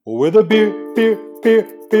We're the beer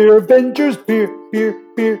Avengers, beer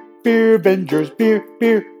Avengers,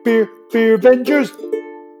 beer Avengers.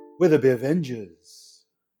 We're the beer Avengers.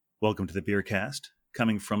 Welcome to the Beercast.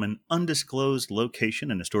 Coming from an undisclosed location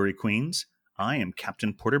in Astoria, Queens, I am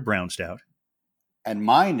Captain Porter Brownstout. And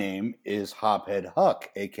my name is Hophead Huck,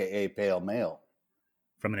 a.k.a. Pale Male.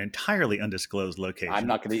 From an entirely undisclosed location. I'm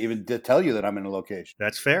not going to even tell you that I'm in a location.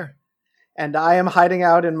 That's fair. And I am hiding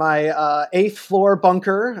out in my 8th floor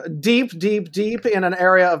bunker, deep in an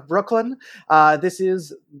area of Brooklyn. This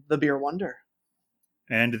is the Beer Wonder.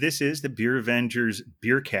 And this is the Beer Avengers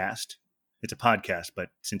Beercast. It's a podcast, but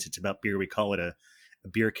since it's about beer, we call it a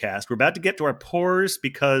Beercast. We're about to get to our pours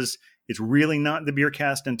because it's really not the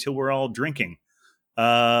Beercast until we're all drinking.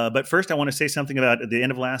 But first, I want to say something about at the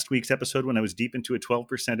end of last week's episode when I was deep into a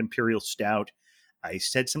 12% Imperial Stout. I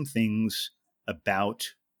said some things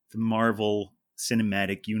about the Marvel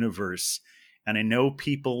Cinematic Universe. And I know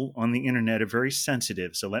people on the internet are very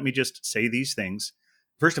sensitive, so let me just say these things.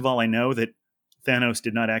 First of all, I know that Thanos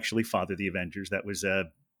did not actually father the Avengers. That was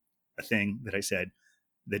a thing that I said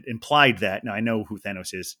that implied that. Now, I know who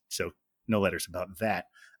Thanos is, so no letters about that.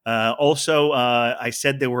 Also, I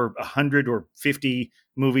said there were 100 or 50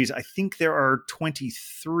 movies. I think there are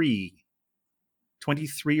 23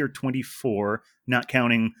 or 24, not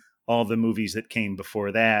counting all the movies that came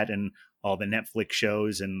before that and all the Netflix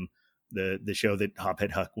shows and the show that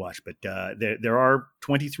Hophead Huck watched. But there are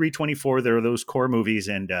 23, 24. There are those core movies,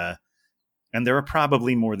 and there are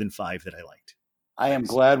probably more than 5 that I liked. I am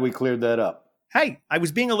glad we cleared that up. Hey, I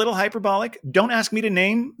was being a little hyperbolic. Don't ask me to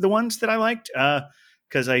name the ones that I liked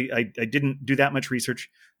because I didn't do that much research.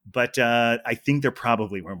 But I think there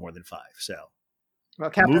probably were more than 5. So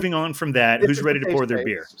Well, Captain, moving on from that, who's ready to pour their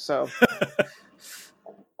beer? So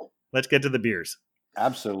Let's get to the beers.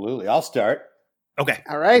 Absolutely. I'll start. Okay.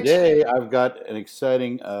 all right. Today, I've got an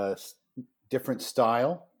exciting different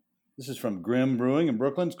style. This is from Grimm Brewing in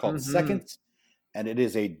Brooklyn. It's called Seconds, and it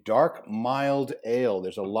is a dark, mild ale.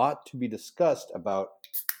 There's a lot to be discussed about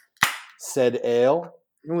said ale.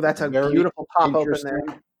 Ooh, that's a Very beautiful pop open interesting,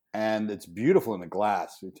 there. and it's beautiful in the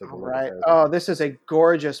glass. You take a All look right. at that. Oh, this is a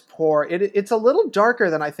gorgeous pour. It's a little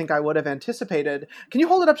darker than I think I would have anticipated. Can you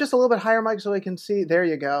hold it up just a little bit higher, Mike, so I can see? There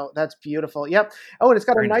you go. That's beautiful. Yep. Oh, and it's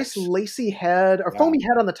got Very a nice nice. lacy head or foamy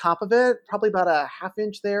head on the top of it, probably about a ½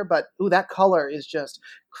 inch there. But ooh, that color is just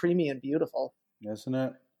creamy and beautiful. Isn't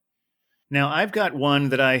it? Now, I've got one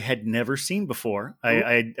that I had never seen before.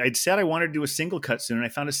 I'd said I wanted to do a Singlecut soon, and I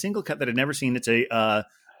found a Singlecut that I'd never seen. It's a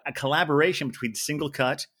collaboration between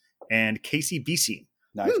Singlecut and KCBC,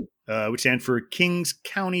 Nice. which stands for Kings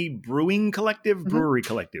County Brewing Collective, Brewery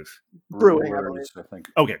Collective. Brewing, I Brewers, I think.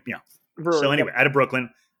 Okay, yeah. Brewery. So anyway, out of Brooklyn,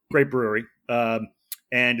 great brewery.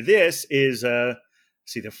 And this is,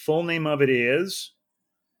 see, the full name of it is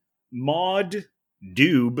Maud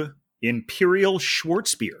Dube Imperial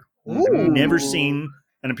Schwarzbier. Ooh. I've never seen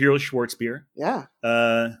an Imperial Schwarzbier. Yeah.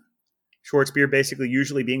 Schwarzbier basically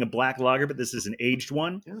usually being a black lager, but this is an aged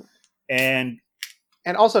one. Yeah.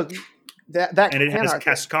 And also that it has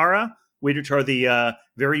cascara, which are the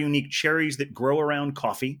very unique cherries that grow around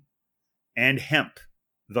coffee, and hemp,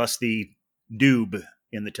 thus the dube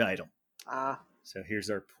in the title. So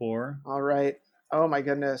here's our pour. All right. Oh my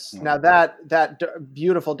goodness. Now that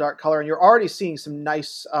beautiful dark color, and you're already seeing some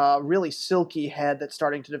nice, really silky head that's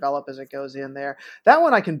starting to develop as it goes in there. That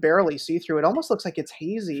one I can barely see through. It almost looks like it's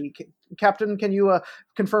hazy. Captain, can you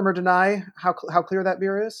confirm or deny how clear that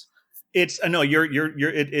beer is? It's no,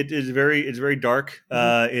 it is very dark.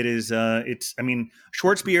 It is I mean,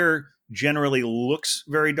 Schwarzbier generally looks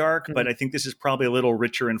very dark, but I think this is probably a little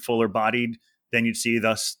richer and fuller bodied than you'd see,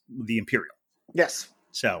 thus the Imperial. Yes.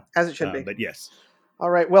 So as it should be. But yes. All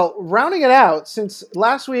right. Well, rounding it out, since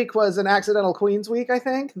last week was an accidental Queens week, I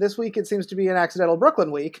think this week it seems to be an accidental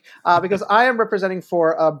Brooklyn week because I am representing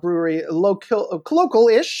for a brewery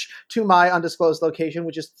local-ish to my undisclosed location,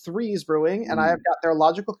 which is Threes Brewing, and I have got their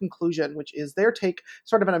Logical Conclusion, which is their take,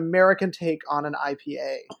 sort of an American take on an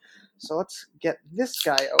IPA. So let's get this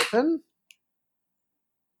guy open,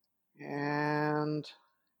 and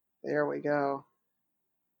there we go.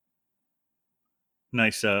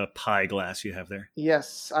 Nice pie glass you have there.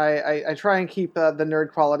 Yes, I try and keep the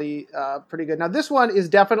nerd quality pretty good. Now, this one is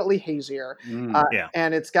definitely hazier.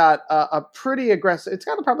 And it's got a pretty aggressive, it's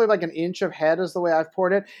got probably like an inch of head is the way I've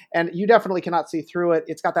poured it. And you definitely cannot see through it.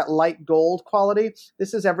 It's got that light gold quality.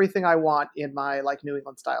 This is everything I want in my like New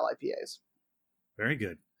England style IPAs. Very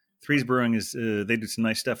good. Threes Brewing is, they do some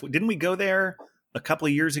nice stuff. Didn't we go there a couple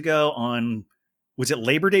of years ago on, was it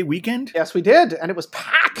Labor Day weekend? Yes, we did. And it was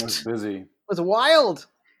packed. It was busy. It was wild.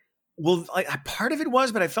 Well, part of it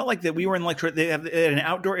was, but I felt like that we were in they had an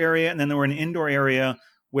outdoor area and then there were an indoor area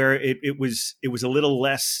where it was a little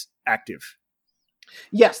less active.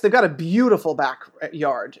 Yes, they've got a beautiful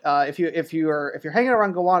backyard. If you're hanging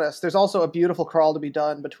around Gowanus, there's also a beautiful crawl to be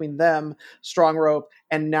done between them, Strong Rope,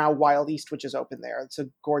 and now Wild East, which is open there. It's a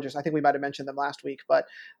gorgeous. I think we might have mentioned them last week, but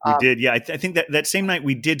we did. Yeah, I think that same night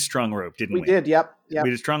we did Strong Rope, didn't we? We did. Yep. We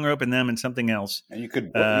did Strong Rope and them and something else. And you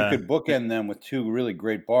could bookend them with two really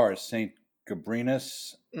great bars, St.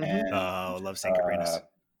 Cabrinus and I love St. Cabrinus.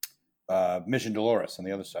 Mission Dolores on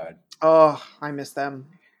the other side. Oh, I miss them.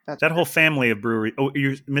 That whole family of brewery. Oh,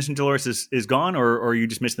 your Mission Dolores is gone, or you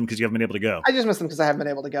just miss them because you haven't been able to go? I just miss them because I haven't been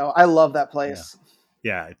able to go. I love that place.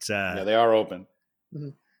 Yeah, it's they are open. Mm-hmm.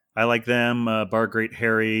 I like them. Bar Great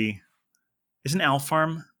Harry. Isn't Al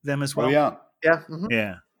Farm them as well? Oh yeah, yeah, mm-hmm.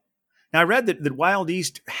 Yeah. Now I read that Wild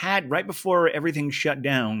East had right before everything shut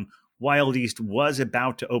down. Wild East was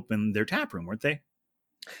about to open their tap room, weren't they?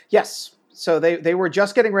 Yes. So they were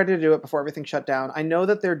just getting ready to do it before everything shut down. I know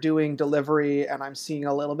that they're doing delivery, and I'm seeing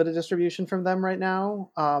a little bit of distribution from them right now.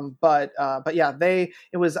 But yeah,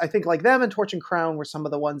 it was, I think, like them and Torch and Crown were some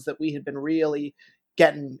of the ones that we had been really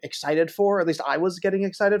getting excited for. At least I was getting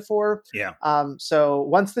excited for. Yeah. So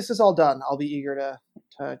once this is all done, I'll be eager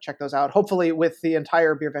to check those out. Hopefully with the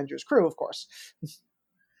entire Beer Vengers crew, of course.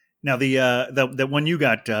 Now the one you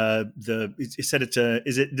got, you said it's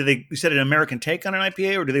you said an American take on an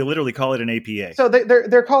IPA, or do they literally call it an APA? So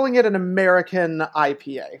they're calling it an American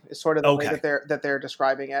IPA is sort of the way that they're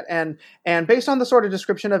describing it, and based on the sort of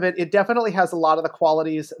description of it, it definitely has a lot of the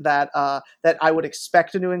qualities that I would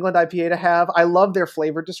expect a New England IPA to have. I love their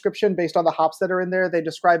flavor description based on the hops that are in there. They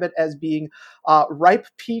describe it as being ripe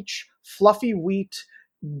peach, fluffy wheat,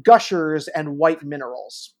 gushers, and white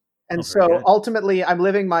minerals. And so ultimately, I'm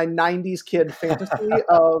living my 90s kid fantasy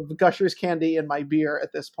of Gushers candy in my beer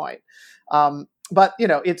at this point. But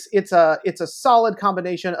it's a solid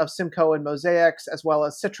combination of Simcoe and Mosaics as well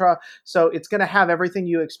as Citra. So it's going to have everything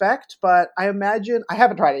you expect. But I imagine, I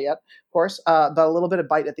haven't tried it yet, of course, but a little bit of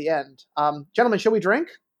bite at the end. Gentlemen, shall we drink?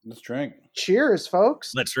 Let's drink. Cheers,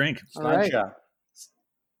 folks. Let's drink. All right.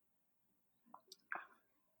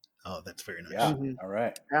 Oh, that's very nice. Yeah. Mm-hmm. All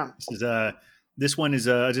right. Yeah. This one is,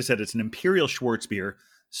 as I said, it's an Imperial Schwartz beer.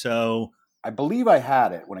 So I believe I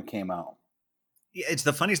had it when it came out. Yeah, it's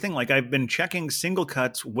the funniest thing. Like I've been checking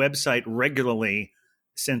Singlecut's website regularly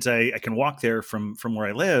since I can walk there from where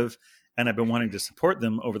I live, and I've been wanting to support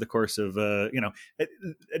them over the course of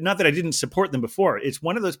not that I didn't support them before. It's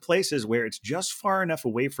one of those places where it's just far enough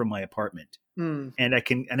away from my apartment, and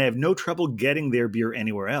I have no trouble getting their beer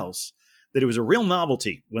anywhere else. That it was a real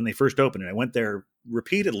novelty when they first opened it. I went there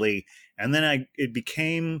repeatedly, and then it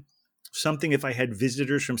became something if I had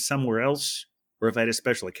visitors from somewhere else, or if I had a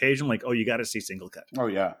special occasion, like, oh, you got to see Singlecut. Oh,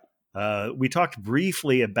 yeah. We talked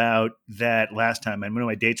briefly about that last time. I know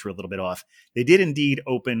my dates were a little bit off. They did indeed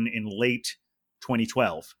open in late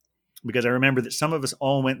 2012, because I remember that some of us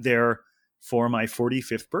all went there for my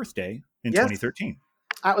 45th birthday in 2013.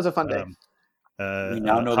 That was a fun day. We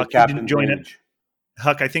now know the Captain PBS.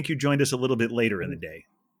 Huck, I think you joined us a little bit later in the day.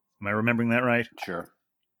 Am I remembering that right? Sure.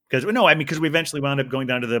 Because we eventually wound up going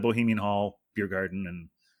down to the Bohemian Hall Beer Garden and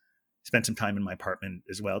spent some time in my apartment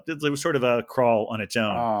as well. It was sort of a crawl on its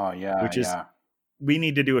own. Oh, yeah. Which is, we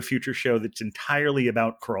need to do a future show that's entirely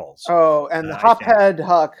about crawls. Oh, and Hophead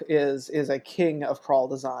Huck is a king of crawl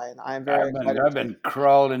design. I'm very excited. I've been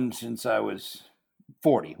crawling since I was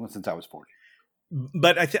 40. Well, since I was 40.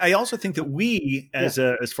 But I also think that we, as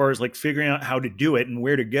far as like figuring out how to do it and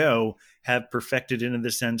where to go, have perfected it in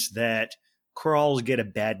the sense that crawls get a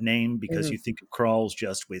bad name because you think of crawls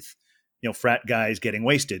just with, frat guys getting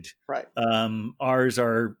wasted. Right. Ours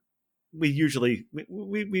are, we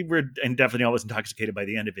were, and definitely always intoxicated by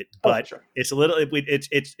the end of it, but it's a little,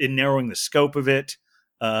 it's in narrowing the scope of it,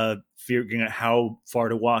 figuring out how far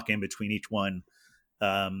to walk in between each one.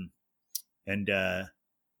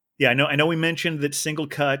 Yeah, I know we mentioned that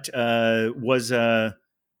Singlecut was that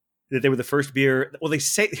they were the first beer. Well,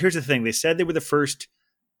 here's the thing. They said they were the first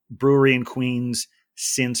brewery in Queens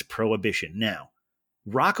since Prohibition. Now,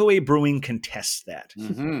 Rockaway Brewing contests that.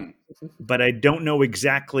 Mm-hmm. But I don't know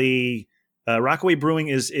exactly. Rockaway Brewing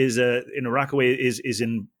is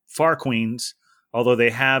in far Queens, although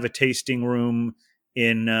they have a tasting room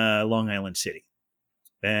in Long Island City.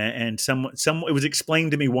 And some it was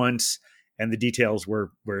explained to me once and the details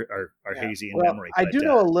are hazy in Well, memory. I But, do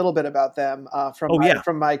know a little bit about them from yeah.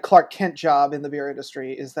 from my Clark Kent job in the beer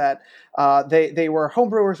industry. Is that they were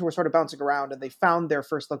homebrewers who were sort of bouncing around, and they found their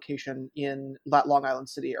first location in that Long Island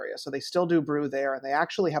City area. So they still do brew there, and they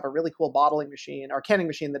actually have a really cool bottling machine or canning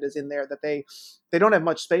machine that is in there. That they don't have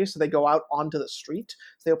much space, so they go out onto the street.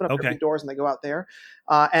 So they open up their big doors and they go out there.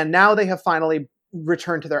 And now they have finally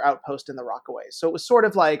returned to their outpost in the Rockaways. So it was sort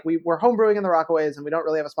of like we were homebrewing in the Rockaways and we don't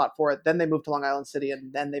really have a spot for it. Then they moved to Long Island City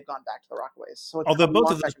and then they've gone back to the Rockaways. So although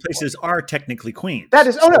both of those places are technically Queens. That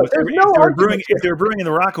is, there's no argument. If they were brewing in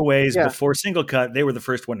the Rockaways before Singlecut, they were the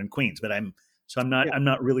first one in Queens. But I'm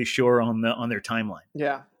not really sure on their timeline.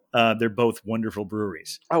 Yeah. They're both wonderful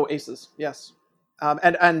breweries. Oh, aces. Yes. I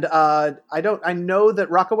know that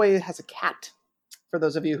Rockaway has a cat. For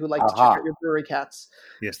those of you who like to check out your brewery cats.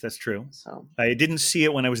 Yes, that's true. So I didn't see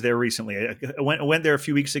it when I was there recently. I went there a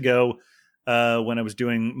few weeks ago when I was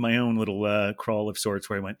doing my own little crawl of sorts,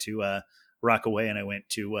 where I went to Rockaway and I went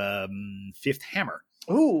to Fifth Hammer.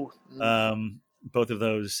 Ooh. Both of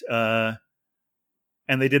those. And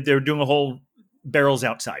they were doing a whole barrels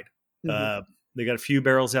outside. Mm-hmm. They got a few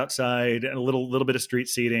barrels outside and a little bit of street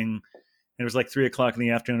seating. And it was like 3:00 in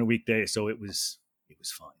the afternoon on a weekday, so it was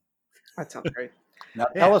fun. That sounds great. Now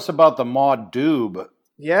tell us about the Maud Doob.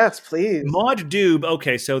 Yes, please. Maud Doob.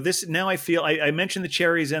 Okay, so this now I feel I mentioned the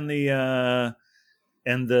cherries and the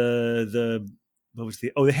what was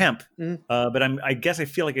the hemp. Mm-hmm. But I guess I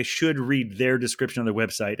feel like I should read their description on their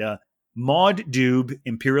website. Maud Doob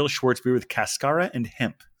Imperial Schwarzbier with Cascara and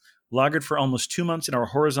hemp, lagered for almost 2 months in our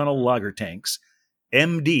horizontal lager tanks.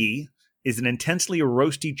 MD is an intensely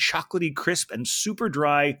roasty, chocolatey, crisp, and super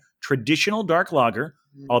dry traditional dark lager,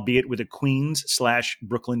 albeit with a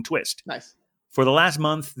Queens/Brooklyn twist. Nice. For the last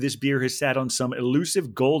month, this beer has sat on some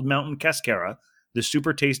elusive Gold Mountain Cascara, the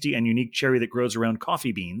super tasty and unique cherry that grows around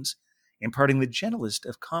coffee beans, imparting the gentlest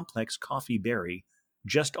of complex coffee berry,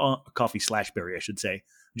 coffee/berry, I should say,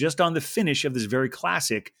 just on the finish of this very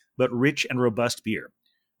classic but rich and robust beer.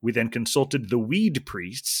 We then consulted the weed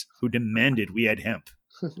priests, who demanded we had hemp.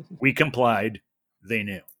 We complied. They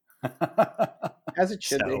knew. As it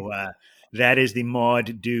should be. That is the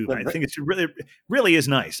Maud Doob. I think it's really is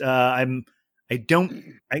nice. I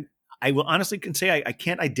will honestly can say I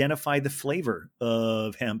can't identify the flavor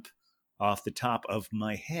of hemp off the top of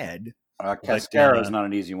my head. Cascara is not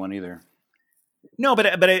an easy one either. No,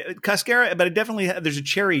 but Cascara, but it definitely there's a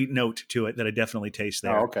cherry note to it that I definitely taste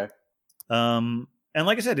there. Oh, okay. And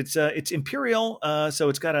like I said, it's imperial, so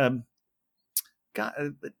it's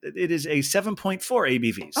it is a 7.4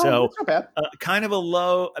 ABV. So that's not bad. Kind of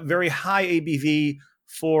a very high ABV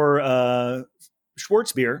for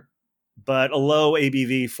Schwarzbier, but a low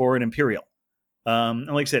ABV for an imperial. And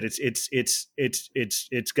like I said,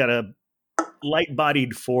 it's got a light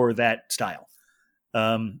bodied for that style.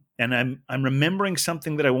 And I'm remembering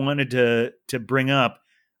something that I wanted to bring up.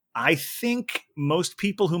 I think most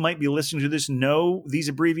people who might be listening to this know these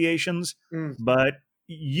abbreviations, but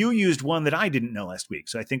you used one that I didn't know last week.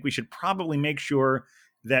 So I think we should probably make sure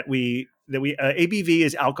that we ABV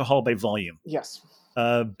is alcohol by volume. Yes.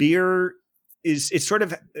 Beer it's sort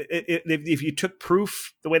of, if you took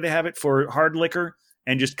proof the way they have it for hard liquor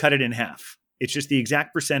and just cut it in half, it's just the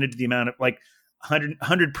exact percentage, the amount of like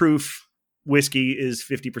 100 proof whiskey is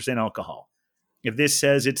 50% alcohol. If this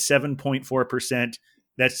says it's 7.4%,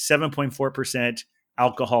 that's 7.4%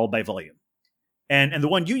 alcohol by volume. And the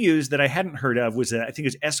one you used that I hadn't heard of was, I think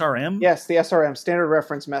it was SRM. Yes, the SRM, standard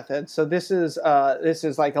reference method. So this is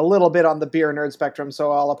like a little bit on the beer nerd spectrum,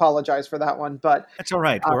 so I'll apologize for that one. But that's all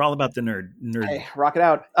right. We're all about the nerd. Hey, rock it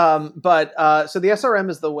out. So the SRM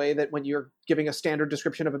is the way that when you're giving a standard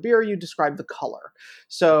description of a beer, you describe the color.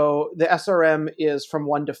 So the SRM is from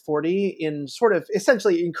 1 to 40 in sort of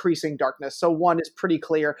essentially increasing darkness. So 1 is pretty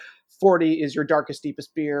clear. 40 is your darkest,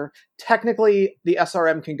 deepest beer. Technically, the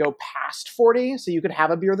SRM can go past 40, so you could have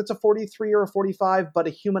a beer that's a 43 or a 45, but a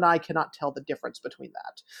human eye cannot tell the difference between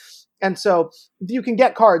that. And so you can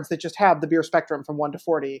get cards that just have the beer spectrum from 1 to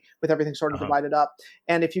 40 with everything sort of divided up.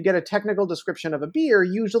 And if you get a technical description of a beer,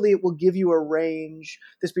 usually it will give you a range.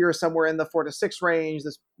 This beer is somewhere in the 4 to 6 range.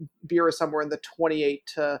 This beer is somewhere in the 28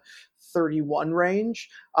 to 31 range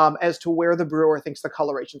as to where the brewer thinks the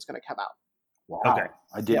coloration is going to come out. Wow. Okay.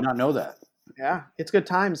 I did not know that. Yeah, it's good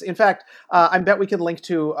times. In fact, I bet we could link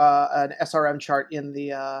to an SRM chart in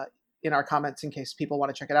the in our comments in case people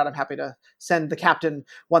want to check it out. I'm happy to send the captain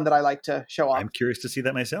one that I like to show off. I'm curious to see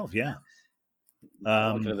that myself. Yeah.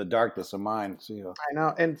 Look into the darkness of mine. See, I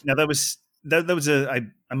know. And now that was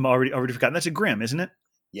I'm already forgotten. That's a Grimm, isn't it?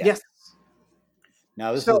 Yes.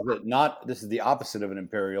 Now this is the opposite of an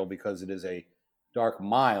imperial because it is a dark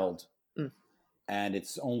mild. and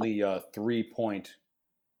it's only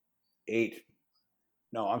 3.8.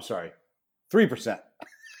 No, I'm sorry, 3%.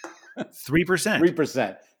 3%.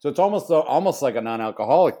 3%. So it's almost like a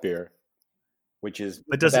non-alcoholic beer, which is.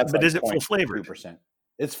 But that's is it full flavored? 2%.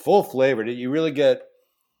 It's full flavored. You really get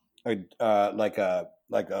like a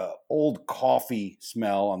old coffee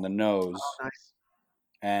smell on the nose. Oh, nice.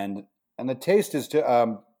 And the taste is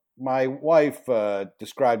to my wife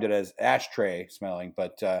described it as ashtray smelling,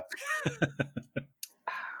 but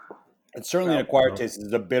it's certainly an acquired taste.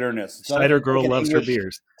 It's a bitterness. Cider girl loves her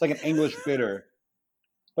beers. It's like an English bitter,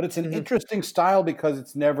 but it's an interesting style because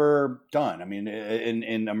it's never done. I mean,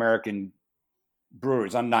 in American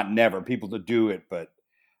breweries, I'm not never people to do it, but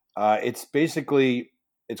it's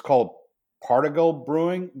called Partagal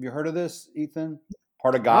Brewing. Have you heard of this, Ethan?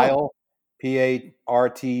 Partagal. Partigyle.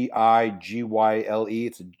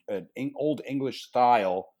 It's an old English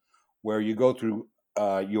style where you go through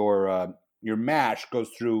your mash goes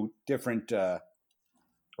through different. I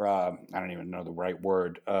don't even know the right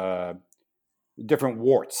word. Different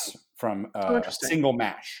worts from a single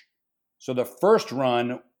mash. So the first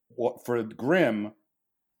run for Grimm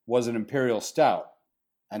was an imperial stout,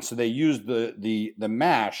 and so they used the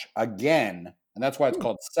mash again, and that's why it's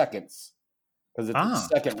called seconds. Because it's the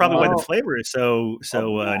second. That's probably why the flavor is so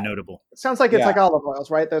notable. It sounds like it's like olive oils,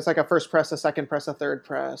 right? There's like a first press, a second press, a third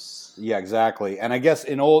press. Yeah, exactly. And I guess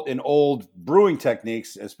in old brewing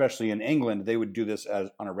techniques, especially in England, they would do this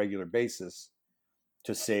on a regular basis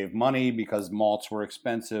to save money because malts were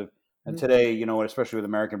expensive. And today, especially with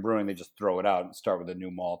American brewing, they just throw it out and start with a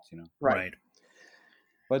new malt. Right.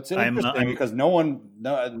 But it's interesting because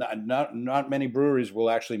not many breweries will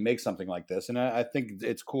actually make something like this, and I think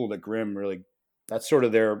it's cool that Grimm really. That's sort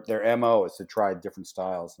of their MO is to try different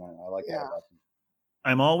styles. And I like that about them.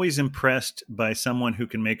 I'm always impressed by someone who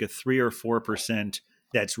can make a 3 or 4%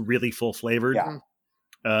 that's really full flavored. Yeah.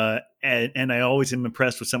 And I always am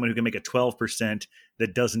impressed with someone who can make a 12%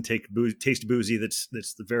 that doesn't taste boozy. That's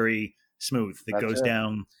very smooth. That goes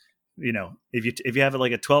down. If you have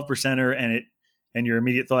like a 12%er and your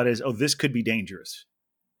immediate thought is, oh, this could be dangerous,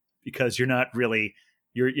 because you're not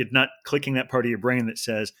clicking that part of your brain that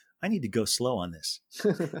says, I need to go slow on this.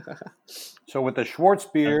 So with the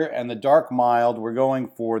Schwarzbier and the dark mild, we're going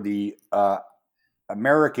for the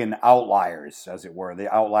American outliers, as it were,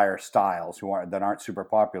 the outlier styles that aren't super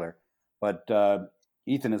popular. But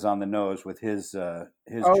Ethan is on the nose with his choice.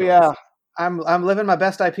 Yeah, I'm living my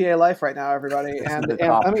best IPA life right now, everybody.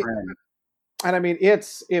 And I mean,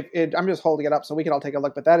 I'm just holding it up so we can all take a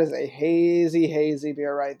look, but that is a hazy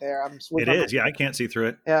beer right there. It is. Yeah, I can't see through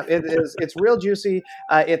it. Yeah, it is. It's real juicy.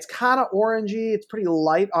 It's kind of orangey. It's pretty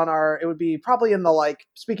light it would be probably in the,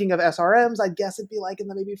 speaking of SRMs, I guess it'd be like in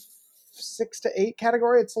the maybe 6 to 8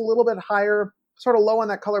 category. It's a little bit higher, sort of low on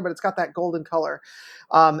that color, but it's got that golden color.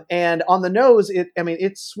 And on the nose,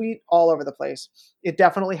 it's sweet all over the place. It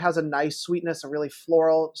definitely has a nice sweetness, a really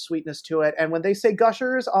floral sweetness to it. And when they say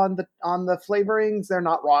gushers on the flavorings, they're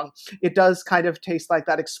not wrong. It does kind of taste like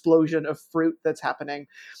that explosion of fruit that's happening.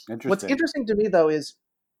 What's interesting to me, though, is,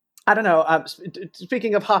 I don't know,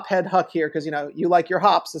 speaking of Hophead Huck here, because, you like your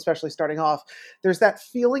hops, especially starting off, there's that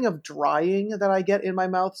feeling of drying that I get in my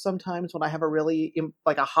mouth sometimes when I have a really,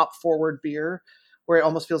 like a hop-forward beer, where it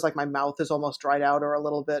almost feels like my mouth is almost dried out or a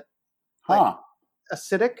little bit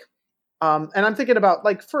acidic. And I'm thinking about,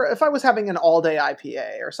 if I was having an all-day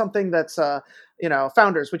IPA or something that's,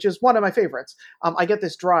 Founders, which is one of my favorites, I get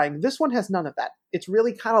this drying. This one has none of that. It's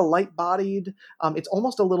really kind of light-bodied. It's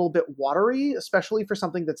almost a little bit watery, especially for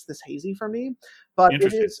something that's this hazy for me. But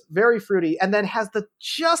it is very fruity, and then has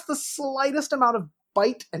just the slightest amount of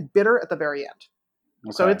bite and bitter at the very end.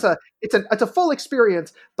 Okay. So it's a full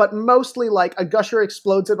experience, but mostly like a gusher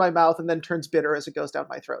explodes in my mouth and then turns bitter as it goes down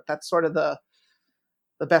my throat. That's sort of the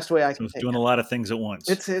best way I can take it. It's doing a lot of things at once.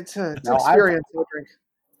 It's an experience to drink.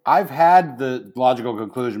 I've had the logical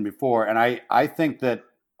conclusion before, and I think that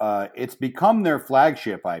it's become their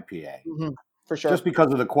flagship IPA. Mm-hmm, for sure. Just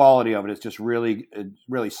because of the quality of it. It's just really,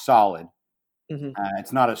 really solid. Mm-hmm.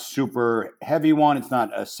 It's not a super heavy one. It's not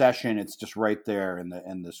a session. It's just right there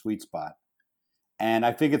in the sweet spot. And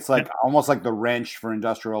I think it's almost like the wrench for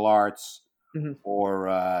industrial arts, mm-hmm. or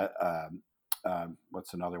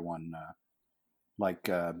what's another one? I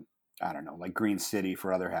don't know, like Green City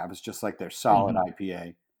for other half. It's just like their solid mm-hmm.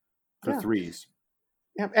 IPA for threes.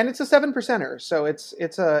 Yeah, and it's a 7%er, so it's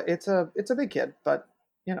a big kid, but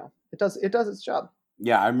it does its job.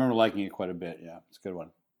 Yeah, I remember liking it quite a bit. Yeah, it's a good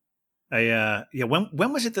one.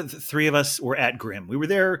 When was it that the three of us were at Grimm? We were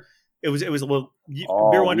there. It was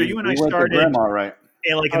Beer Wonder. You and I started. Grimm, all right.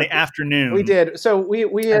 in the afternoon. We did. So we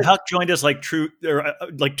had, and Huck joined us like two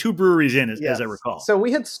breweries in, as I recall. So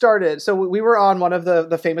we had started. So we were on one of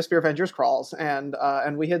the famous Beer Vengers crawls, and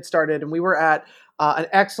we had started, and we were at an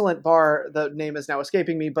excellent bar. The name is now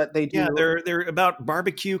escaping me, but they do. Yeah, they're about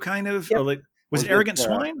barbecue kind of. Yep. Or like, was it Arrogant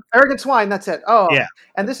Swine? Arrogant Swine, that's it. Oh, yeah.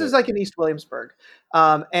 And this is like in East Williamsburg.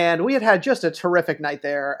 And we had just a terrific night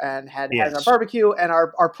there, and had our barbecue, and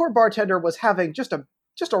our poor bartender was having just a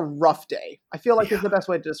rough day. I feel like is the best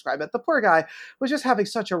way to describe it. The poor guy was just having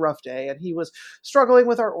such a rough day, and he was struggling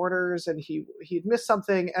with our orders, and he'd missed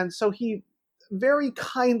something. And so he very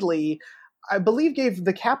kindly, I believe, gave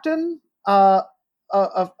the captain a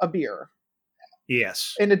beer.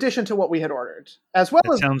 Yes. In addition to what we had ordered, as well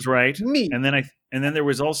as sounds right. Me. And then there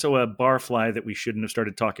was also a barfly that we shouldn't have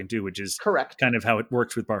started talking to, which is correct. Kind of how it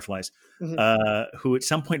works with barflies, who at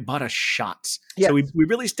some point bought us shots. Yes. So we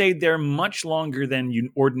really stayed there much longer than you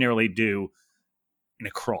ordinarily do in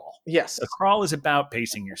a crawl. Yes. A crawl is about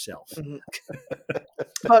pacing yourself.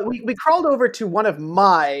 But we crawled over to one of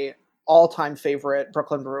my all-time favorite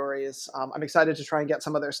Brooklyn breweries. I'm excited to try and get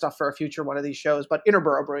some of their stuff for a future one of these shows, but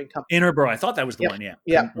Interboro Brewing Company. Interboro, I thought that was the one, yeah.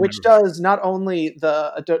 Yeah, which does not only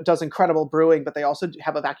does incredible brewing, but they also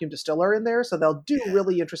have a vacuum distiller in there, so they'll do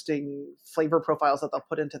really interesting flavor profiles that they'll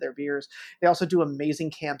put into their beers. They also do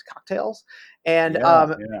amazing canned cocktails. And I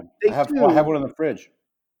have one in the fridge.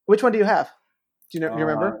 Which one do you have? Do you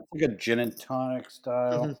remember? Like a gin and tonic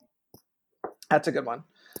style. That's a good one.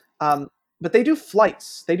 But they do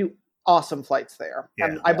flights. They do awesome flights there.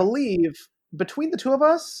 And I believe between the two of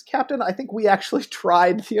us, Captain, I think we actually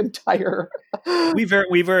tried the entire. we very.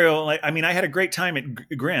 I mean, I had a great time at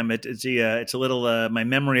Grimm. It's a little. My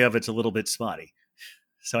memory of it's a little bit spotty,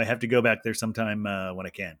 so I have to go back there sometime when I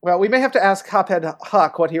can. Well, we may have to ask Hophead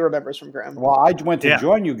Huck what he remembers from Grimm. Well, I went to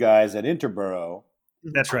join you guys at Interboro.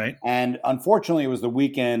 That's right. And unfortunately, it was the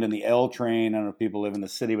weekend, and the L train. I don't know if people live in the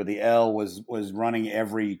city, but the L was running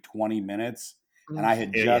every 20 minutes. And I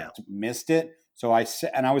had just missed it. So I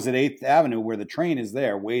was at 8th Avenue where the train is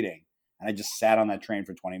there waiting. And I just sat on that train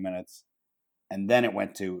for 20 minutes. And then it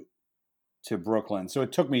went to Brooklyn. So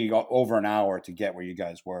it took me over an hour to get where you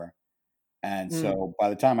guys were. And so by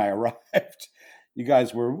the time I arrived, you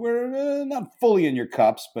guys were not fully in your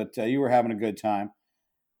cups, but you were having a good time.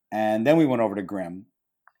 And then we went over to Grimm.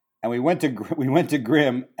 And we went to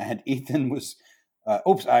Grimm, and Ethan was we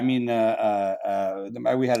had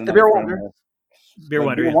another friend. Beer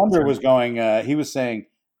Wonder was going. He was saying,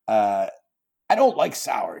 "I don't like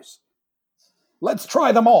sours. Let's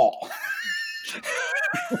try them all."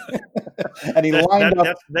 And he lined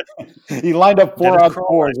up 4 ounce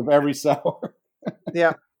pours of every sour.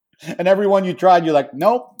 Yeah, and every one you tried, you're like,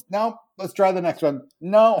 "Nope. Let's try the next one."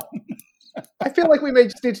 No. I feel like we may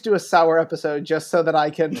just need to do a sour episode just so that I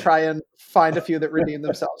can try and find a few that redeem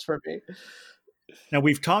themselves for me. Now,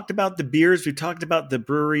 we've talked about the beers. We've talked about the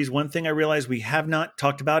breweries. One thing I realized we have not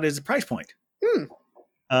talked about is the price point.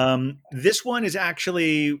 This one is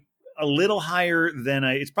actually a little higher than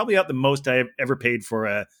it's probably about the most I've ever paid for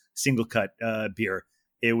a single cut beer.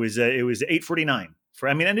 It was $8.49 for.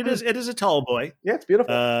 I mean, and it is a tall boy. Yeah, it's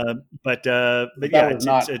beautiful. But yeah,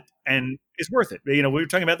 and it's worth it. You know, we were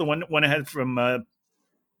talking about the one I had from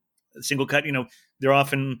single cut. You know, they're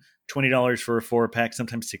often $20 for a 4-pack,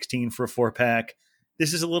 sometimes $16 for a 4-pack.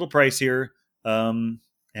 This is a little pricier, and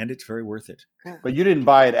it's very worth it. But you didn't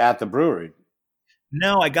buy it at the brewery.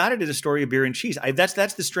 No, I got it at Astoria Beer and Cheese.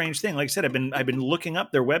 That's the strange thing. Like I said, I've been looking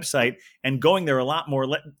up their website and going there a lot more.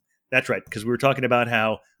 That's right, because we were talking about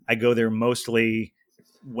how I go there mostly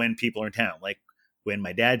when people are in town, like when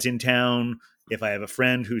my dad's in town. If I have a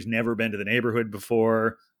friend who's never been to the neighborhood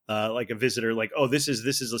before, like a visitor, like, oh, this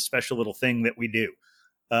is a special little thing that we do.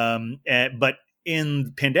 But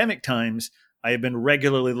in pandemic times, I have been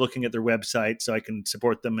regularly looking at their website so I can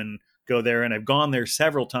support them and go there. And I've gone there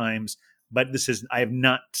several times, but I have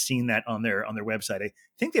not seen that on their website. I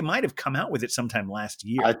think they might have come out with it sometime last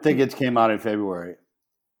year. I think it came out in February.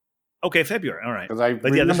 Okay, February. All right. Because I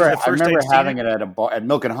remember having it at a bar at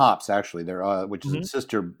Milk and Hops, actually, there, which is a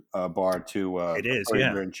sister bar to it is,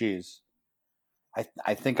 Beer and Cheese.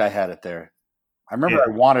 I think I had it there. I remember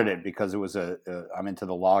I wanted it because it was I'm into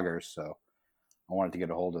the lagers, so I wanted to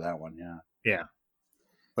get a hold of that one. Yeah. Yeah.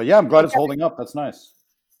 But yeah, I'm glad it's holding up. That's nice.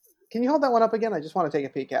 Can you hold that one up again? I just want to take a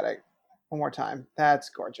peek at it one more time. That's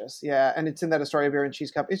gorgeous. Yeah, and it's in that Astoria Beer and Cheese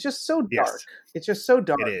cup. It's just so dark. Yes. It's just so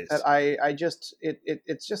dark it is. that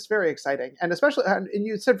it's just very exciting. And especially, and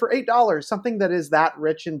you said for $8, something that is that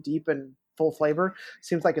rich and deep and full flavor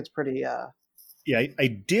seems like it's pretty. Yeah, I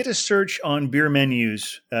did a search on beer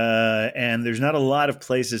menus, and there's not a lot of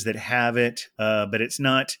places that have it, but it's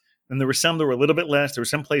not. And there were some that were a little bit less. There was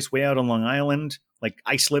some place way out on Long Island, like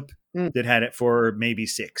Islip, that had it for maybe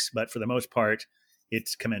 $6. But for the most part,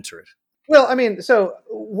 it's commensurate. Well, I mean, so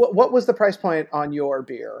what was the price point on your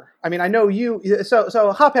beer? I mean, I know you. So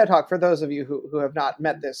Hophead Huck, for those of you who have not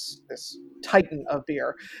met this titan of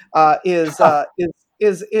beer, is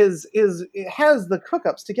it has the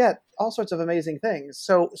hookups to get all sorts of amazing things.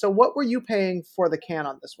 So what were you paying for the can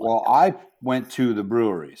on this one? Well, I went to the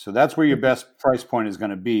brewery, so that's where your best price point is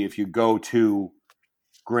going to be. If you go to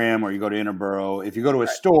Grimm or you go to Interboro, if you go to a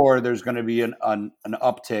store, there's going to be an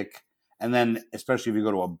uptick. And then, especially if you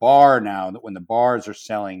go to a bar now, that when the bars are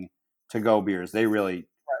selling to-go beers, they really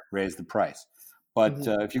raise the price. But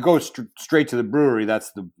if you go straight to the brewery,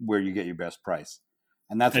 that's where you get your best price.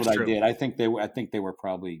 And that's what I did. I think they were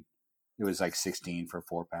probably, it was like 16 for a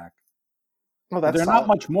 4-pack. Oh, that's they're not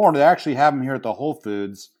much more. They actually have them here at the Whole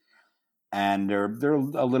Foods, and they're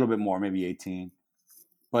a little bit more, maybe 18.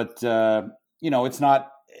 But it's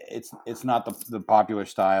not. It's not the popular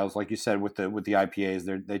styles, like you said, with the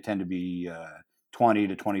IPAs. They tend to be 20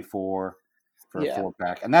 to 24 for a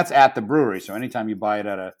 4-pack, and that's at the brewery. So anytime you buy it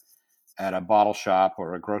at a bottle shop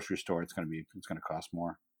or a grocery store, it's going to cost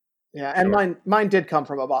more. Yeah, and mine did come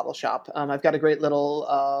from a bottle shop. I've got a great little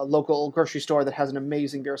local grocery store that has an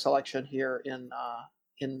amazing beer selection here in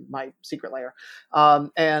my secret lair,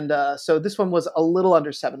 so this one was a little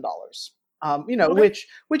under $7.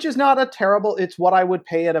 Which is not a terrible. It's what I would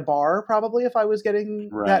pay at a bar probably if I was getting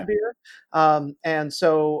that beer. And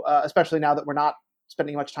so, especially now that we're not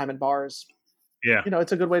spending much time in bars,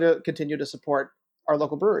 it's a good way to continue to support our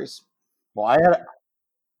local breweries. Well,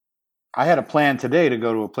 I had a plan today to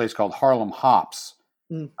go to a place called Harlem Hops,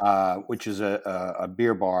 which is a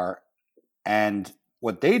beer bar, and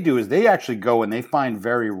what they do is they actually go and they find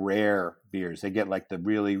very rare beers. They get like the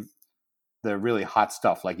really hot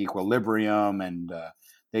stuff like Equilibrium, and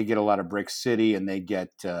they get a lot of Brick City, and they get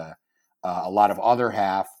a lot of Other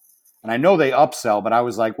Half. And I know they upsell, but I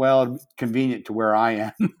was like, well, convenient to where I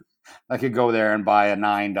am. I could go there and buy a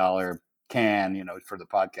 $9 can, for the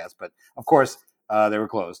podcast. But of course, they were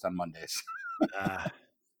closed on Mondays,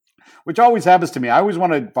 which always happens to me. I always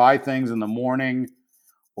want to buy things in the morning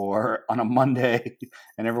or on a Monday,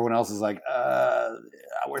 and everyone else is like,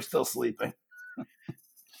 we're still sleeping.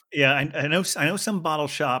 Yeah, I know some bottle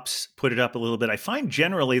shops put it up a little bit. I find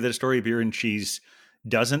generally that Astoria Beer and Cheese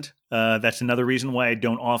doesn't. That's another reason why I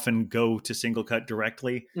don't often go to Singlecut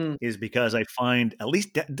directly, is because I find, at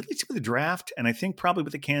least with the draft, and I think probably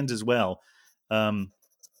with the cans as well. Do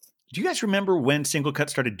you guys remember when Singlecut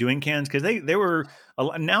started doing cans? Because they were,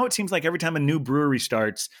 now it seems like every time a new brewery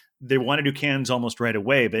starts, they want to do cans almost right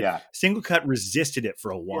away. But Singlecut resisted it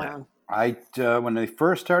for a while. Yeah. When they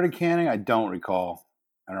first started canning, I don't recall.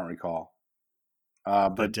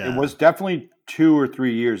 But it was definitely 2 or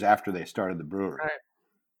 3 years after they started the brewery. Right.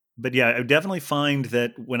 But yeah, I definitely find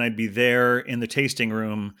that when I'd be there in the tasting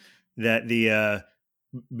room, that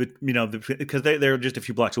because they're just a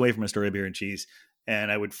few blocks away from Astoria Beer and Cheese,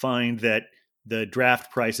 and I would find that the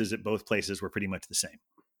draft prices at both places were pretty much the same.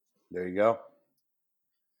 There you go.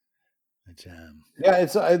 But,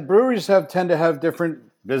 it's breweries tend to have different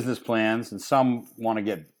business plans, and some want to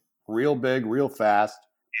get real big, real fast.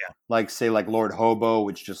 Yeah, like Lord Hobo,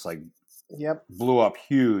 which just blew up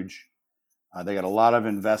huge. They got a lot of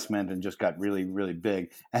investment and just got really, really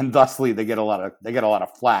big, and thusly they get a lot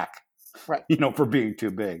of flack, right? For being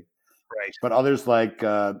too big, right. But others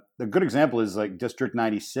a good example is like District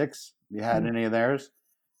 96. You had any of theirs?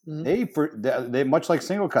 They much like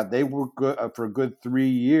Singlecut, they were good for a good 3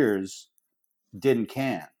 years. Didn't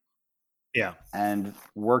can, and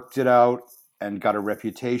worked it out and got a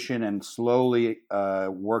reputation and slowly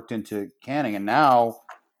worked into canning. And now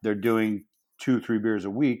they're doing 2-3 beers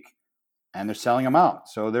a week and they're selling them out.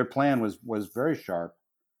 So their plan was very sharp.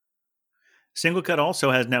 Singlecut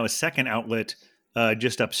also has now a second outlet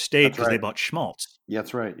just upstate because they bought Schmaltz. Yeah,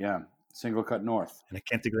 that's right. Yeah. Singlecut North. And I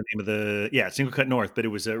can't think of the name of Singlecut North, but it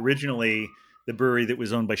was originally the brewery that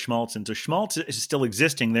was owned by Schmaltz. And so Schmaltz is still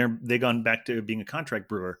existing. They've gone back to being a contract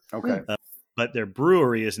brewer. Okay. But their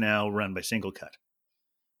brewery is now run by Singlecut.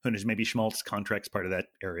 Who knows, maybe Schmaltz contracts part of that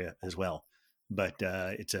area as well. But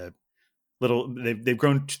it's a little, they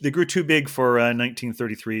grew too big for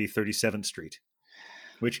 1933 37th Street.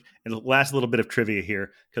 Which, last little bit of trivia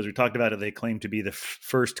here, because we talked about it, they claim to be the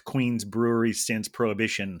first Queens brewery since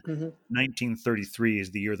Prohibition. 1933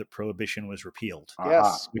 is the year that Prohibition was repealed.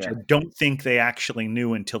 Yes. Which I don't think they actually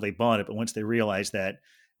knew until they bought it. But once they realized that,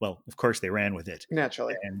 well, of course they ran with it.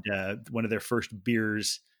 Naturally. And one of their first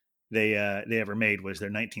beers they ever made was their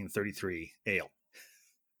 1933 ale.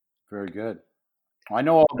 Very good. I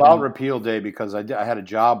know all about Repeal Day because I had a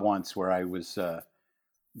job once where I was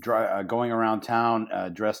going around town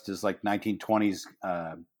dressed as like 1920s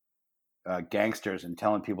gangsters and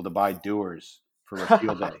telling people to buy Dewar's for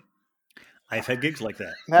Repeal Day. I've had gigs like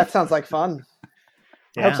that. That sounds like fun.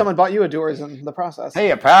 Yeah. I hope someone bought you a Dewar's in the process.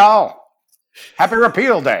 Hey, pal! Happy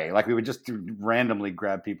Repeal Day! Like we would just randomly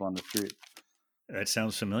grab people on the street. That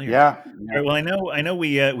sounds familiar. Yeah. Right, well, I know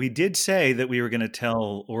we did say that we were going to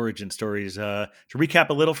tell origin stories. To recap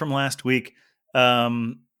a little from last week,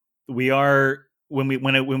 we are when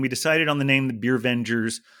we decided on the name, the Beer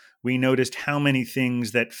Vengers, we noticed how many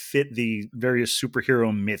things that fit the various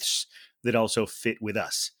superhero myths that also fit with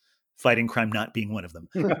us. Fighting crime not being one of them,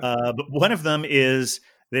 but one of them is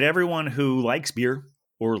that everyone who likes beer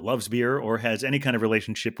or loves beer or has any kind of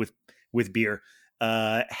relationship with beer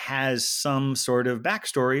has some sort of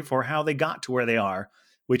backstory for how they got to where they are,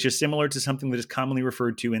 which is similar to something that is commonly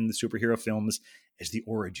referred to in the superhero films as the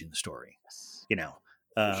origin story. You know,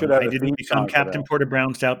 I didn't become Captain Porter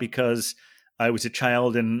Brownstout because I was a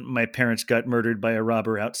child and my parents got murdered by a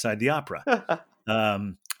robber outside the opera.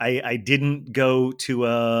 I didn't go to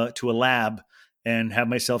a lab and have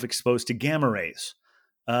myself exposed to gamma rays.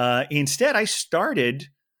 Instead, I started,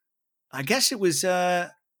 I guess it was, I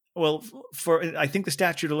think the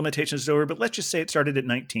statute of limitations is over, but let's just say it started at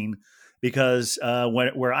 19 because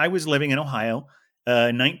where I was living in Ohio,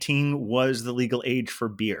 19 was the legal age for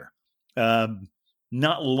beer.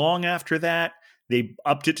 Not long after that, they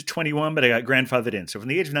upped it to 21, but I got grandfathered in. So from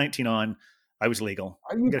the age of 19 on, I was legal.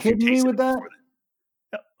 Are you kidding me with that?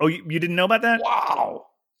 Oh, you didn't know about that? Wow.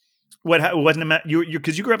 What wasn't you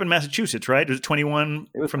because you grew up in Massachusetts, right? It was 21.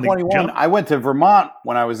 It was from 21. The jump? I went to Vermont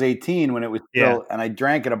when I was 18 when it was still, and I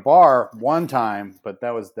drank at a bar one time, but that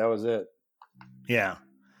was it. Yeah.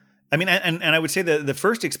 I mean, and I would say the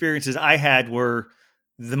first experiences I had were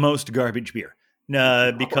the most garbage beer.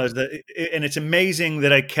 Because and it's amazing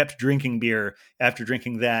that I kept drinking beer after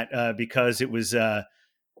drinking that because it was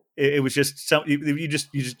just some you just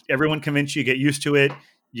everyone convinced you get used to it,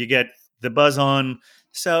 you get the buzz on.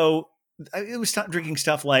 So it was drinking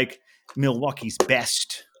stuff like Milwaukee's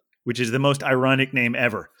Best, which is the most ironic name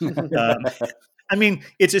ever. I mean,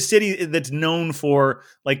 it's a city that's known for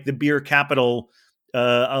like the beer capital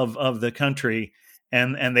of the country.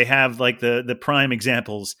 And they have like the prime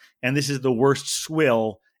examples, and this is the worst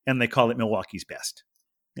swill, and they call it Milwaukee's Best.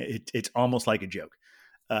 It's almost like a joke.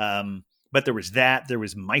 But there was that. There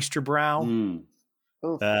was Meisterbrow.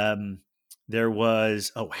 There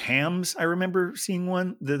was Hams. I remember seeing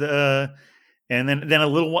one. And then a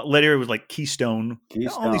little later it was like Keystone.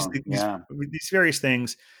 All these various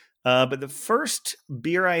things. But the first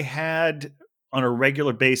beer I had on a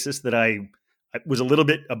regular basis that I was a little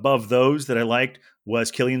bit above those that I liked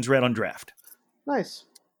was Killian's Red on draft. Nice.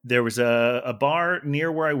 There was a bar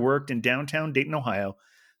near where I worked in downtown Dayton, Ohio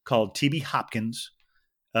called TB Hopkins.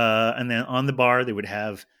 And then on the bar, they would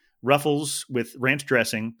have Ruffles with ranch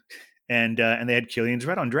dressing and they had Killian's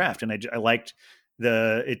Red on draft. And I liked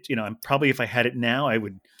probably if I had it now,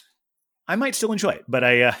 I might still enjoy it, but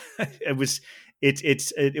it was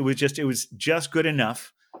just good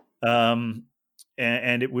enough.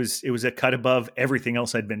 And it was a cut above everything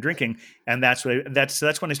else I'd been drinking, and that's when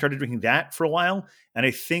I started drinking that for a while, and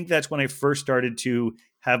I think that's when I first started to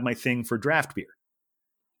have my thing for draft beer.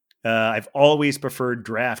 I've always preferred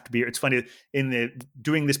draft beer. It's funny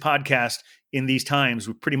doing this podcast in these times,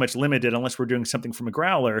 we're pretty much limited unless we're doing something from a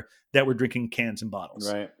growler that we're drinking cans and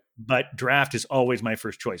bottles. Right. But draft is always my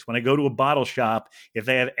first choice. When I go to a bottle shop, if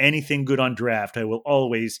they have anything good on draft, I will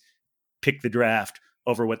always pick the draft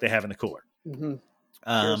over what they have in the cooler. Mm-hmm.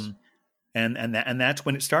 And that's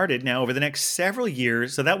when it started. Now over the next several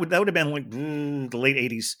years, so that would have been like the late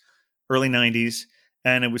 80s, early 90s,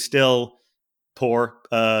 and it was still poor.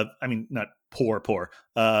 I mean, not poor,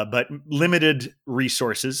 but limited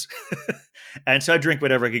resources, and so I drink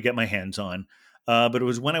whatever I could get my hands on. But it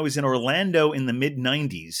was when I was in Orlando in the mid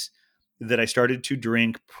 90s that I started to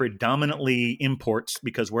drink predominantly imports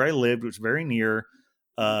because where I lived was very near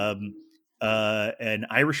an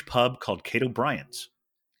Irish pub called Kate O'Brien's,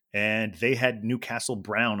 and they had Newcastle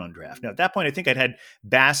Brown on draft. Now at that point, I think I'd had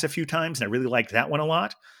Bass a few times, and I really liked that one a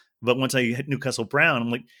lot. But once I hit Newcastle Brown, I'm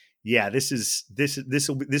like, yeah, this is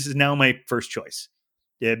now my first choice.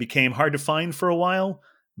 It became hard to find for a while,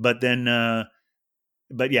 but then,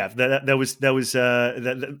 but yeah, that was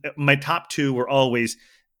my top two were always,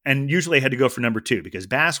 and usually I had to go for number two because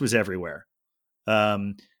Bass was everywhere.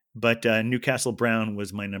 But Newcastle Brown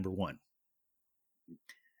was my number one.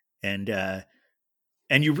 And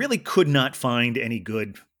you really could not find any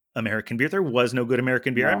good American beer. There was no good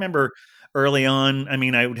American beer. No. I remember early on, I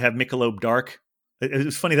mean, I would have Michelob Dark it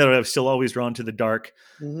was funny that I was still always drawn to the dark.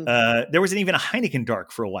 Mm-hmm. There wasn't even a Heineken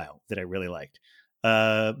dark for a while that I really liked.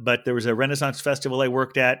 But there was a Renaissance festival I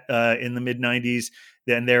worked at in the mid 90s.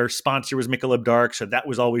 Then their sponsor was Michelob Dark, so that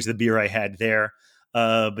was always the beer I had there.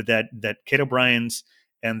 But that Kate O'Brien's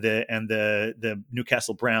and the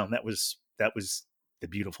Newcastle Brown, that was the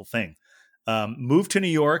beautiful thing. Moved to New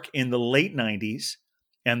York in the late 90s,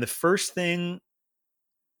 and the first thing.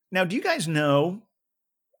 Now, do you guys know?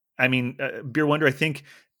 I mean, Beer Wonder, I think,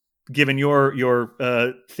 given your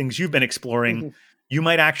things you've been exploring, you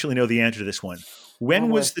might actually know the answer to this one.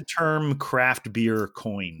 When was the term craft beer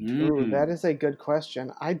coined? Ooh, that is a good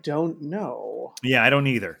question. I don't know. Yeah, I don't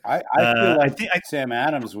either. I feel like Sam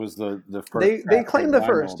Adams was the first. They claimed the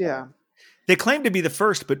first, yeah. They claimed to be the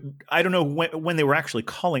first, but I don't know when they were actually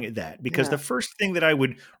calling it that. Because the first thing that I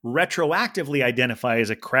would retroactively identify as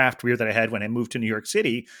a craft beer that I had when I moved to New York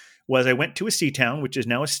City was I went to a Seatown, which is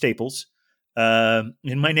now a Staples,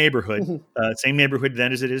 in my neighborhood, same neighborhood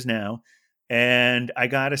then as it is now. And I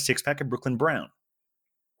got a 6-pack of Brooklyn Brown.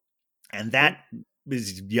 And that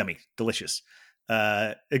is yummy, delicious.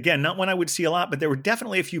 Again, not one I would see a lot, but there were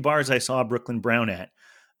definitely a few bars I saw Brooklyn Brown at.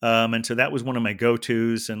 And so that was one of my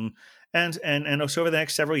go-tos. And so over the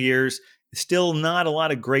next several years, still not a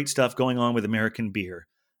lot of great stuff going on with American beer.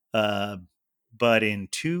 But in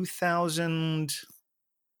 2000,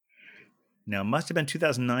 now it must have been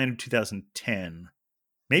 2009 or 2010,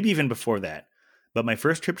 maybe even before that. But my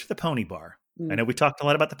first trip to the Pony Bar, I know we talked a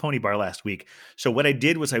lot about the Pony Bar last week. So what I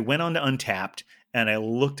did was I went on to Untapped and I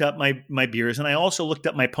looked up my beers, and I also looked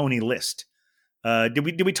up my Pony list.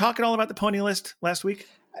 Did we talk at all about the Pony list last week?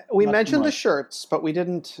 We mentioned the shirts, but we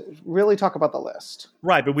didn't really talk about the list.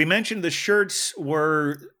 Right, but we mentioned the shirts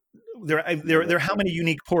were they're how many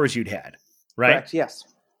unique pours you'd had, right? Correct, yes.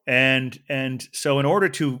 And so in order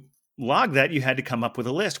to log that, you had to come up with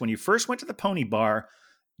a list. When you first went to the Pony Bar,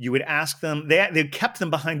 you would ask them. They kept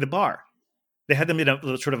them behind the bar. They had them in a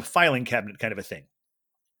sort of a filing cabinet kind of a thing.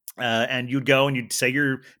 And you'd go and you'd say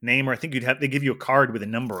your name, or I think they give you a card with a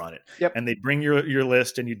number on it. Yep. And they'd bring your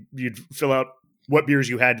list, and you'd fill out what beers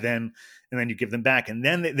you had then, and then you give them back. And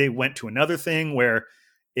then they went to another thing where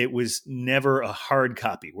it was never a hard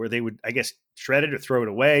copy, where they would, I guess, shred it or throw it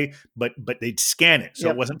away, but they'd scan it, so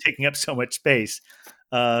it wasn't taking up so much space.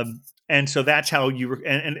 And so that's how you were.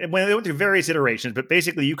 And when they went through various iterations, but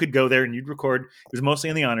basically you could go there and you'd record. It was mostly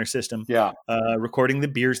in the honor system. Yeah, recording the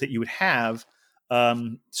beers that you would have.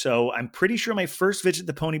 So I'm pretty sure my first visit to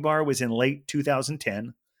the Pony Bar was in late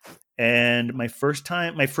 2010. And my first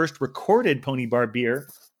recorded Pony Bar beer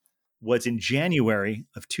was in January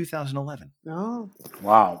of 2011. Oh,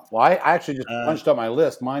 wow. Well, I actually just punched up my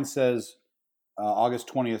list. Mine says August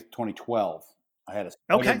 20th, 2012. I had a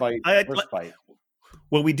first bite.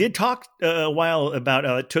 Well, we did talk a while about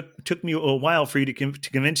it took me a while for you to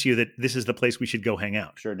convince you that this is the place we should go hang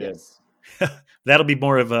out. Sure did. Yes. That'll be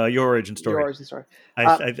more of your origin story. Your origin story.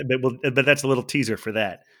 But that's a little teaser for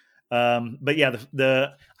that. But yeah,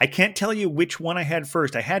 I can't tell you which one I had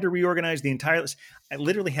first. I had to reorganize the entire list. I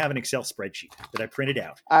literally have an Excel spreadsheet that I printed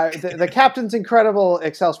out. The captain's incredible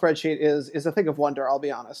Excel spreadsheet is a thing of wonder, I'll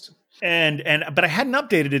be honest. But I hadn't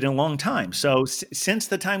updated it in a long time. So since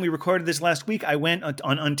the time we recorded this last week, I went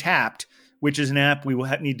on Untapped, which is an app we will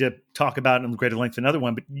need to talk about in greater length another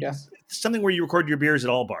one. But yes, something where you record your beers at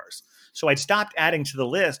all bars. So I'd stopped adding to the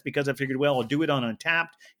list because I figured, well, I'll do it on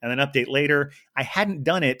Untapped and then update later. I hadn't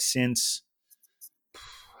done it since,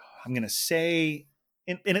 I'm going to say,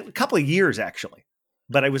 in a couple of years, actually.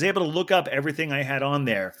 But I was able to look up everything I had on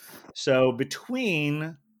there. So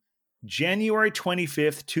between January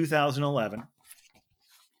 25th, 2011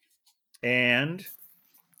 and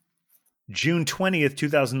June 20th,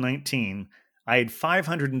 2019, I had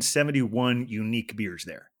 571 unique beers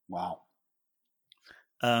there. Wow.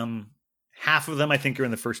 Half of them, I think, are in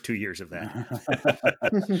the first 2 years of that,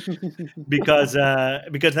 because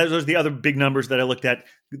those are the other big numbers that I looked at.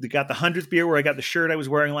 They got the 100th beer where I got the shirt I was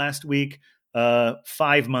wearing last week,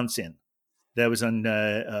 5 months in. That was on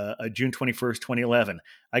June 21st, 2011.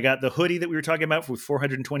 I got the hoodie that we were talking about with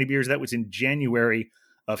 420 beers. That was in January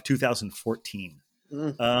of 2014.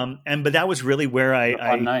 But that was really where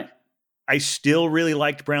I still really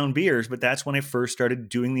liked brown beers, but that's when I first started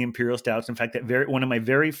doing the Imperial Stouts. In fact, one of my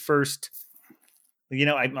very first,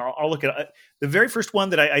 I'll look at the very first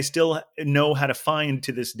one that I still know how to find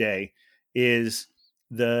to this day is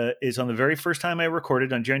on the very first time I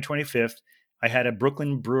recorded on January 25th. I had a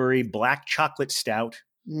Brooklyn Brewery Black Chocolate Stout,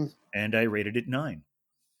 and I rated it 9.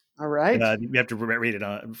 All right. You have to rate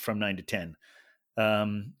it from 9 to 10.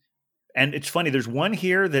 And it's funny. There's one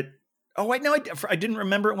here that, I didn't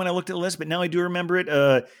remember it when I looked at the list, but now I do remember it.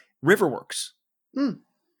 Riverworks.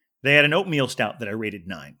 They had an oatmeal stout that I rated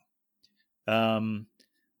 9.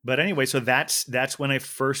 But anyway, so that's when I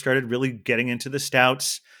first started really getting into the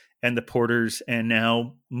stouts and the porters, and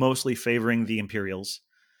now mostly favoring the imperials.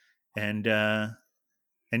 And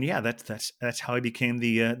yeah, that's how I became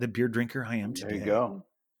the beer drinker I am today. There you go.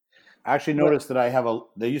 I actually noticed that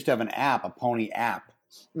they used to have an app, a Pony app,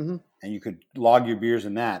 and you could log your beers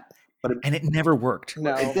in that. And it never worked.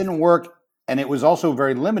 No. It didn't work, and it was also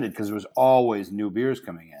very limited because there was always new beers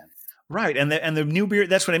coming in. Right, and the new beer,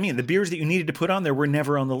 that's what I mean. The beers that you needed to put on there were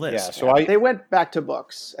never on the list. Yeah, so they went back to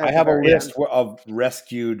books. I have a list of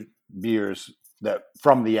rescued beers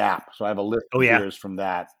from the app. So I have a list of beers from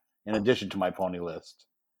that in addition to my Pony list.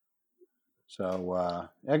 So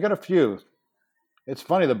I got a few. It's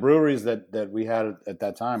funny, the breweries that we had at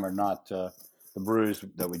that time are not the breweries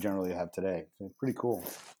that we generally have today. So pretty cool.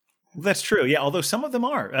 That's true. Yeah, although some of them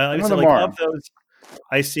are. Of those,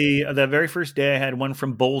 I see the very first day I had one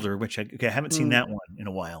from Boulder, which I haven't seen that one in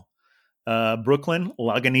a while. Brooklyn,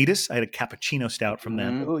 Lagunitas. I had a cappuccino stout from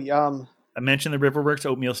them. Ooh, yum. I mentioned the Riverworks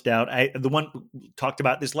oatmeal stout. The one talked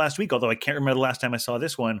about this last week, although I can't remember the last time I saw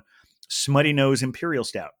this one. Smutty Nose Imperial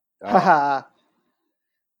Stout.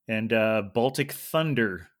 And Baltic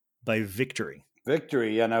Thunder by Victory.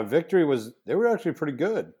 Victory. Yeah, now Victory they were actually pretty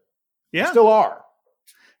good. Yeah. They still are.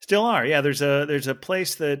 Still are. Yeah, there's a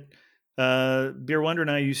place that Beer Wonder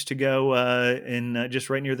and I used to go in just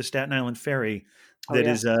right near the Staten Island Ferry.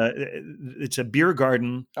 It's a beer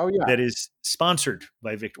garden. Oh yeah, that is sponsored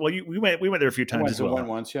by Victory. Well, we went there a few times as well. Went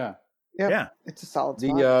once, yeah. Yeah, it's a solid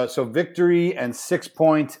spot. So Victory and 6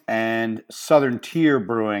 Point and Southern Tier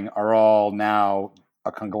Brewing are all now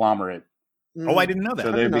a conglomerate. Oh, I didn't know that.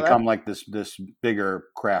 So they've become like this bigger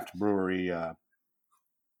craft brewery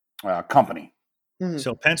company. Mm-hmm.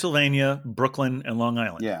 So Pennsylvania, Brooklyn, and Long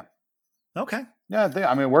Island. Yeah. Okay. Yeah,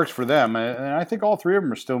 it works for them, and I think all three of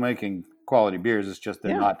them are still making quality beers. It's just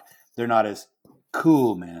they're not as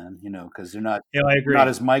cool, man. Because they're not. Yeah, I agree. Not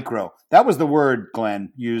as micro. That was the word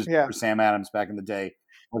Glenn used for Sam Adams back in the day.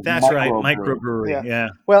 That's right, microbrewery. Yeah.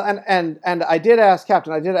 Well, and I did ask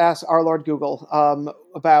Captain. I did ask our Lord Google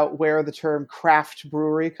about where the term craft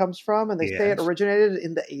brewery comes from, and they say it originated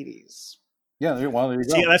in the 80s. Yeah, well, there you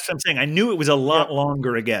go. See, that's what I'm saying. I knew it was a lot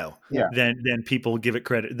longer ago than people give it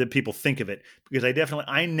credit, that people think of it, because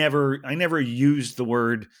I never used the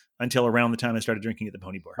word until around the time I started drinking at the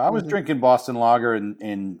Pony Bar. I was drinking Boston Lager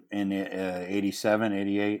in 87,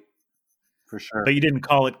 88 for sure. But you didn't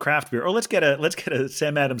call it craft beer. Let's get a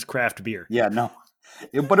Sam Adams craft beer. Yeah, no.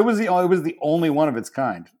 But it was the only one of its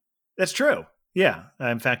kind. That's true. Yeah.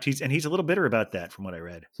 In fact, he's a little bitter about that from what I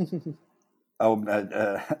read.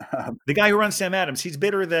 The guy who runs Sam Adams, he's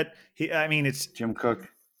bitter that it's Jim Cook.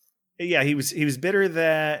 Yeah, he was bitter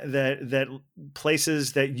that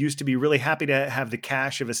places that used to be really happy to have the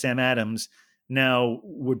cash of a Sam Adams now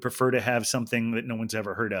would prefer to have something that no one's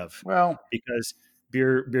ever heard of. Well, because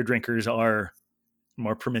beer drinkers are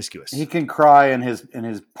more promiscuous. He can cry in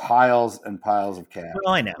his piles and piles of cash.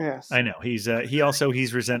 Well, I know. Yes. I know. He's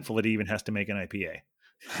resentful that he even has to make an IPA.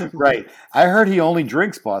 Right. I heard he only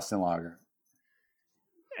drinks Boston Lager.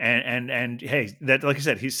 And hey, that, like I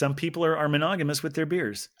said, some people are monogamous with their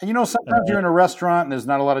beers. And sometimes you're in a restaurant and there's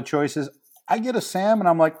not a lot of choices. I get a Sam and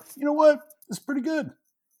I'm like, you know what? It's pretty good.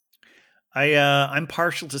 I'm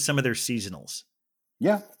partial to some of their seasonals.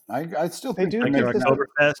 Yeah, I still think like their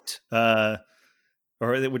Oktoberfest,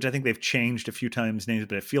 which I think they've changed a few times names,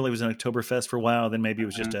 but I feel it was an Oktoberfest for a while. Then maybe it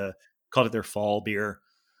was just called it their fall beer.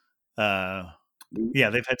 Yeah,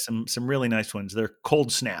 they've had some really nice ones. Their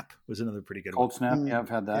Cold Snap was another pretty good one. Cold Snap, yeah, I've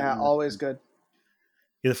had that. Yeah, always good.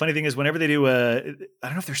 Yeah, the funny thing is, whenever they do, I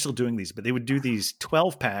don't know if they're still doing these, but they would do these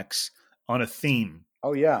 12 packs on a theme.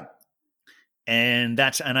 Oh yeah, and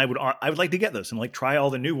I would like to get those and like try all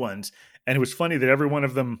the new ones. And it was funny that every one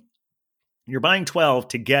of them, you're buying 12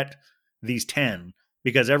 to get these 10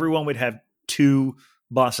 because everyone would have 2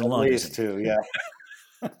 Boston Lagers. At least 2, yeah.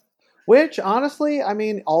 Which, honestly,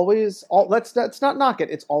 let's not knock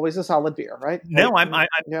it. It's always a solid beer, right? No,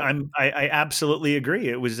 I absolutely agree.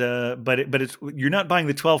 It was, but it's you're not buying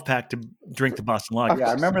the 12 pack to drink the Boston Lager. Yeah,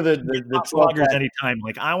 I remember the lagers anytime.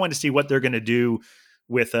 Like I want to see what they're going to do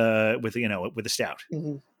with a stout,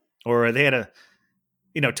 or they had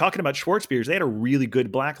talking about Schwartz beers, they had a really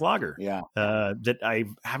good black lager. Yeah, that I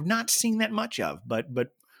have not seen that much of, but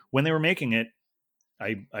when they were making it,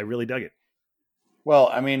 I really dug it.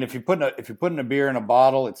 Well, if you're putting a beer in a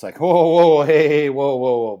bottle, it's like whoa, hey,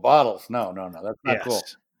 whoa, bottles. No, that's not cool.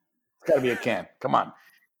 It's got to be a can. Come on.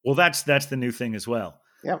 Well, that's the new thing as well.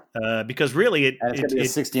 Yeah. Because really, it's going to be a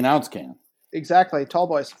 16-ounce can. Exactly, tall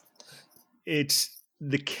boys. It's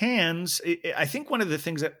the cans, I think one of the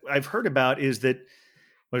things that I've heard about is that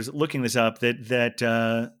I was looking this up that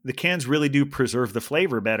the cans really do preserve the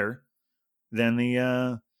flavor better than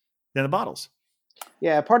the bottles.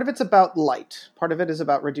 Yeah, part of it's about light. Part of it is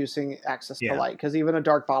about reducing access to Yeah. light, because even a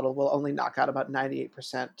dark bottle will only knock out about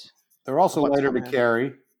 98%. They're also what's lighter to coming in.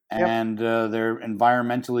 carry, and they're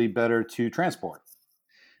environmentally better to transport.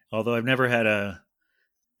 Although I've never had a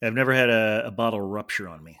bottle rupture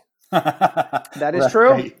on me. That is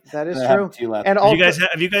true. Right. That is That true. happened to you last And week. also,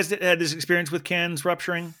 Have you guys had this experience with cans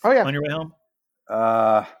rupturing? Oh, yeah. On your way home?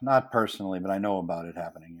 Not personally, but I know about it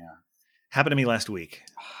happening. Yeah. Happened to me last week.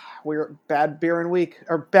 we're bad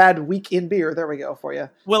week in beer. There we go for you.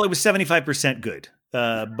 Well, it was 75% good.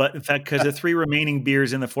 But in fact, because the 3 remaining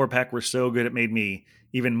beers in the 4-pack were so good, it made me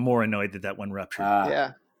even more annoyed that one ruptured.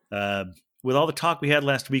 Yeah. With all the talk we had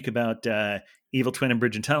last week about Evil Twin and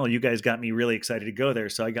Bridge and Tunnel, you guys got me really excited to go there.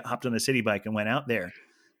 So I hopped on the city bike and went out there.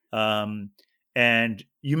 And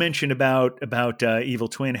you mentioned about Evil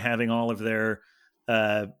Twin having all of their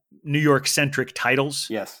New York-centric titles.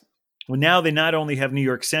 Yes. Well, now they not only have New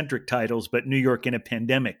York-centric titles, but New York in a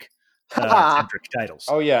pandemic centric titles.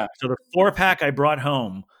 Oh, yeah. So the 4-pack I brought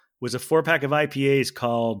home was a 4-pack of IPAs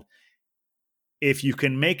called If You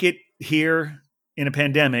Can Make It Here in a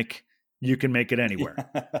Pandemic, You Can Make It Anywhere.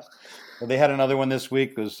 Well, they had another one this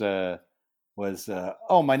week. Was my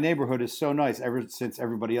neighborhood is so nice ever since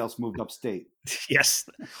everybody else moved upstate. Yes.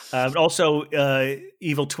 Also,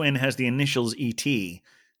 Evil Twin has the initials ET.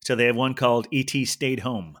 So they have one called ET Stayed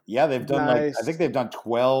Home. Yeah, they've done Nice. I think they've done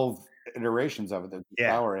 12 iterations of it. The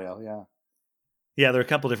sour ale, yeah. Yeah, there are a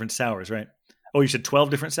couple different sours, right? Oh, you said 12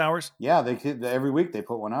 different sours? Yeah, every week they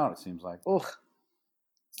put one out, it seems like. Ugh.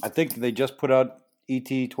 I think they just put out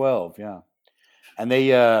ET 12, yeah. And they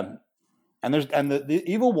the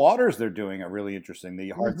Evil Waters they're doing are really interesting. The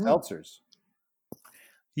hard seltzers.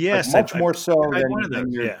 Yes, much more so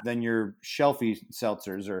than than your shelfy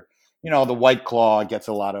seltzers, or the White Claw gets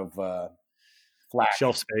a lot of flack,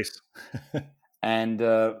 shelf space. And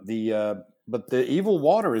but the Evil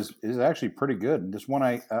Water is actually pretty good. And this one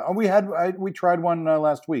we tried one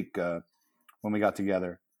last week when we got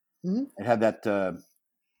together. Mm-hmm. It had that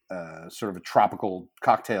sort of a tropical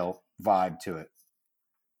cocktail vibe to it.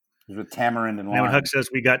 It was with tamarind and lime. Now when Huck says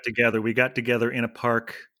we got together in a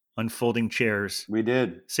park, unfolding chairs. We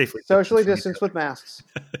did. Safely. Socially distanced with masks.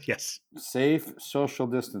 Yes. Safe social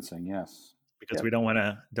distancing, yes. Because we don't want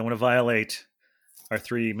to violate our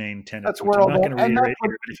 3 main tenets. That's which I'm not going to reiterate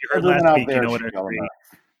here, but if you heard last week, you know what our 3.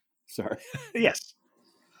 Sorry. Yes.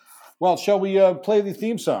 Well, shall we play the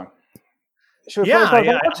theme song? Should we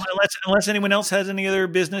play Unless anyone else has any other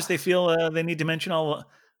business they feel they need to mention, I'll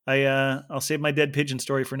save my dead pigeon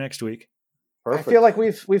story for next week. Perfect. I feel like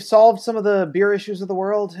we've solved some of the beer issues of the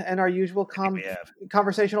world in our usual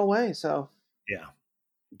conversational way. So, yeah,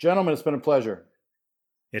 gentlemen, it's been a pleasure.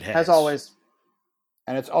 It has, as always,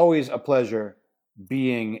 and it's always a pleasure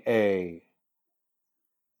being a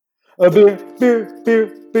beer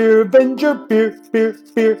Avenger, beer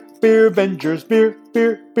Avengers,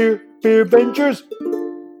 beer Avengers.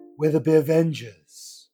 We're the Beer Avengers.